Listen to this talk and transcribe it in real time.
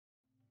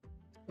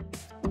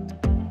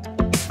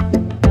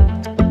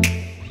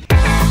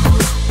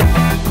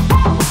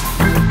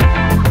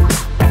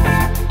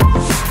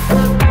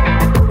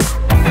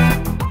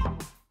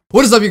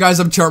What is up, you guys?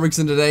 I'm Charmx,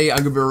 and today I'm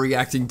going to be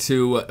reacting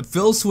to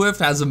Phil Swift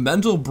has a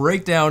mental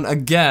breakdown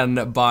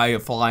again by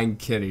Flying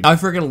Kitty. I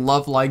freaking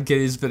love Flying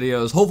Kitty's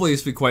videos. Hopefully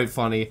this will be quite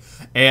funny.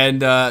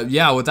 And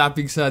yeah, with that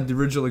being said, the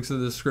original link's in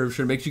the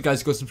description. Make sure you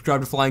guys go subscribe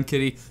to Flying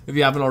Kitty. If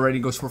you haven't already,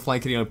 go support Flying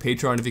Kitty on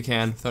Patreon if you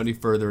can. Without any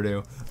further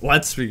ado,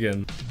 let's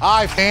begin.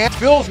 I can't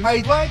feel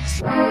my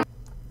legs.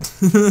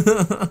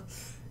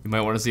 You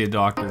might want to see a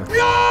doctor.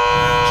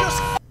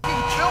 Just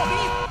kill me.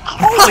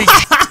 Holy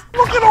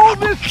look at all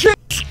this shit.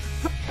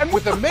 And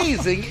with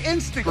amazing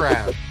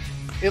Instagram,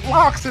 it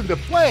locks into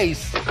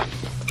place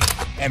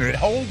and it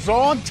holds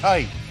on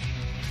tight.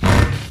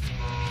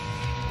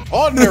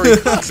 Ordinary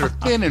cuts are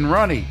thin and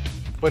runny,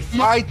 but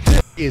my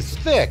is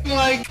thick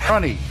like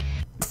honey.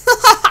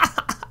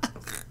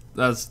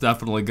 That's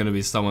definitely gonna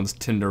be someone's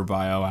Tinder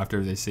bio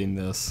after they've seen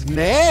this.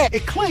 Nah,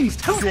 it clings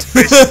to your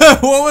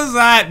What was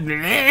that?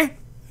 Nah?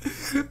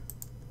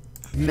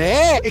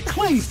 Nah, it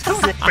clings to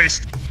your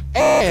face.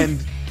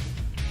 And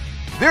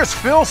there's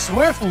Phil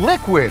Swift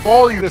liquid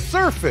all the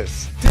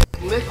surface.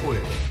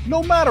 Liquid.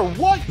 No matter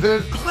what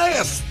the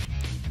glass,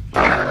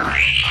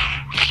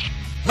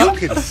 you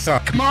can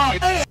suck my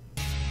ass.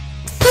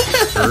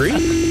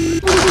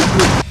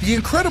 The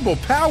incredible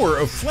power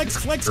of Flex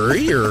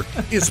Clear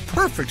is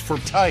perfect for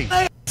tight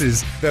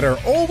asses that are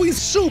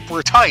always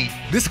super tight.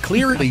 This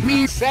clearly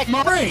means that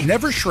my brain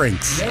never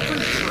shrinks.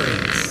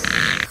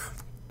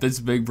 This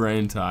big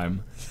brain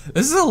time.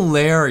 This is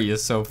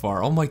hilarious so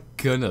far. Oh my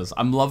goodness.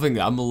 I'm loving it.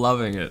 I'm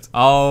loving it.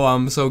 Oh,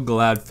 I'm so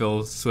glad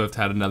Phil Swift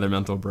had another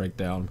mental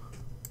breakdown.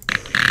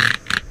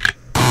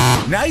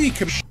 Now you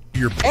can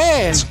your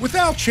pants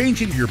without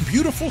changing your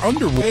beautiful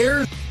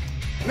underwear.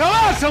 Now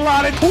that's a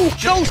lot of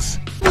jokes.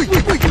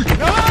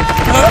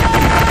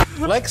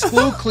 Flex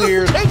Glue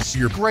Clear takes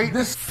your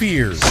greatest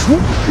fears.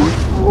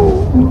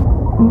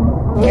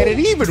 And it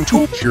even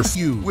tools your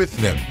few with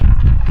them.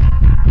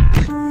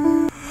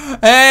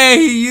 Hey,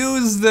 he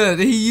used it.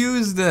 He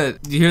used it.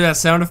 You hear that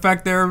sound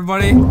effect there,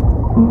 everybody?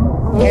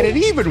 And it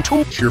even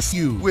tools your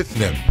few with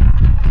them.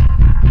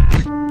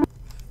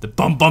 The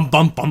bum bum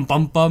bum bum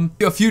bum bum.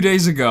 A few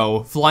days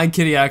ago, Flying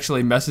Kitty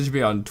actually messaged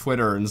me on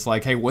Twitter and was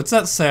like, "Hey, what's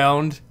that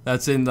sound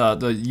that's in the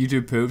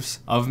YouTube poops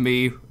of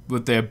me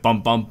with the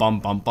bum bum bum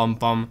bum bum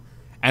bum?"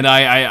 And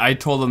I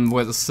told him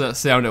what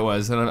sound it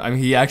was, and I mean,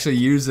 he actually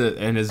used it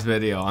in his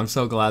video. I'm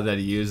so glad that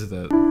he used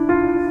it.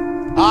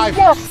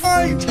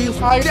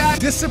 I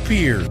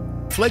disappeared.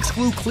 Flex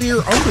Glue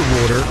Clear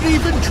underwater,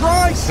 even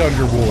dries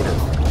underwater.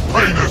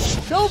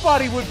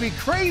 Nobody would be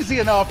crazy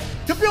enough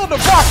to build a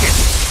bucket.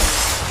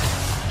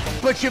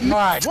 But you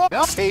might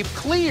well tape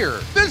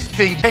clear. This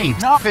thing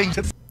ain't nothing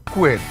to f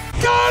with.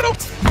 Got him!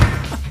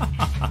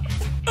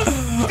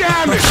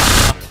 Damn it!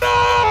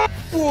 No!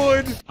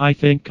 Wood! I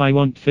think I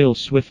want Phil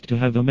Swift to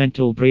have a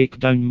mental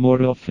breakdown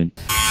more often.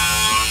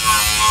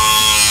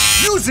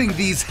 Using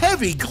these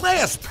heavy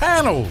glass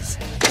panels.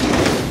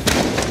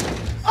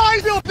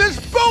 I built this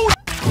boat!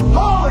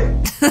 Holy!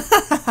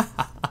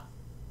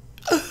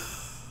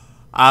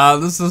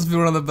 This has been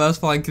one of the best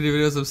Flying Kitty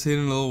videos I've seen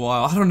in a little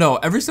while. I don't know,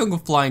 every single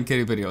Flying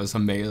Kitty video is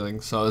amazing,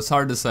 so it's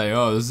hard to say,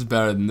 oh, this is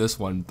better than this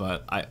one,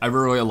 but I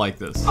really like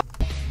this.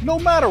 No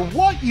matter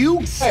what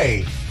you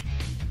say,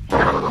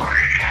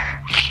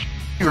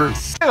 you're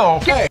still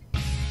gay.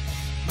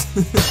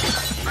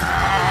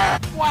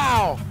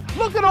 Wow,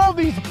 look at all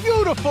these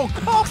beautiful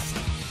cups.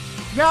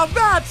 Now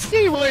that's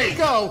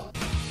illegal.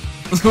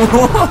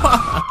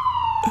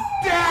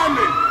 Damn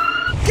it!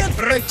 Get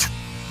rich!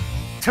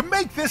 To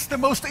make this the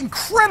most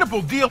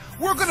incredible deal,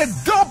 we're gonna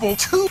double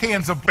 2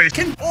 cans of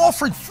bacon, all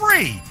for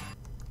free!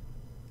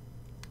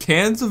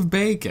 Cans of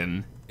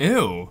bacon?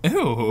 Ew.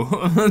 Ew.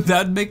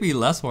 That'd make me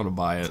less want to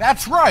buy it.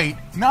 That's right.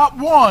 Not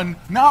 1,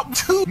 not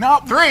 2,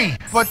 not 3,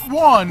 but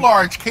 1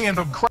 large can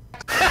of crap.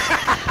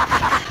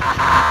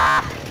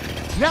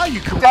 Now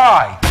you can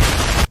die.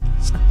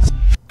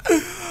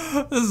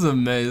 This is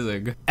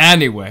amazing.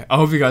 Anyway, I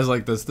hope you guys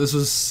like this. This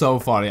was so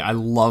funny. I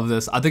love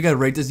this. I think I'd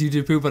rate this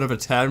YouTube poop out of a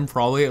 10,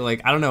 probably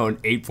like, I don't know, an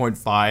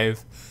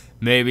 8.5,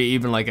 maybe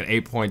even like an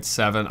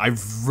 8.7. I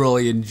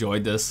really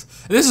enjoyed this.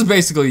 And this is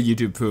basically a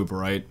YouTube poop,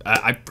 right?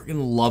 I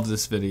freaking love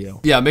this video.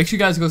 Yeah, make sure you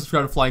guys go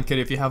subscribe to Flying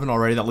Kitty if you haven't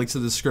already. That link's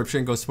in the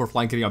description. Go support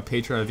Flying Kitty on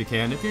Patreon if you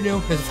can. If you're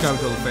new, hit subscribe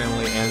to the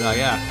family. And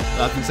yeah,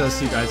 that being said,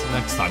 see you guys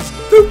next time.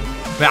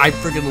 Man, I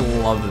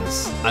freaking love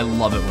this. I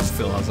love it when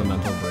Phil has a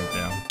mental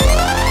breakdown.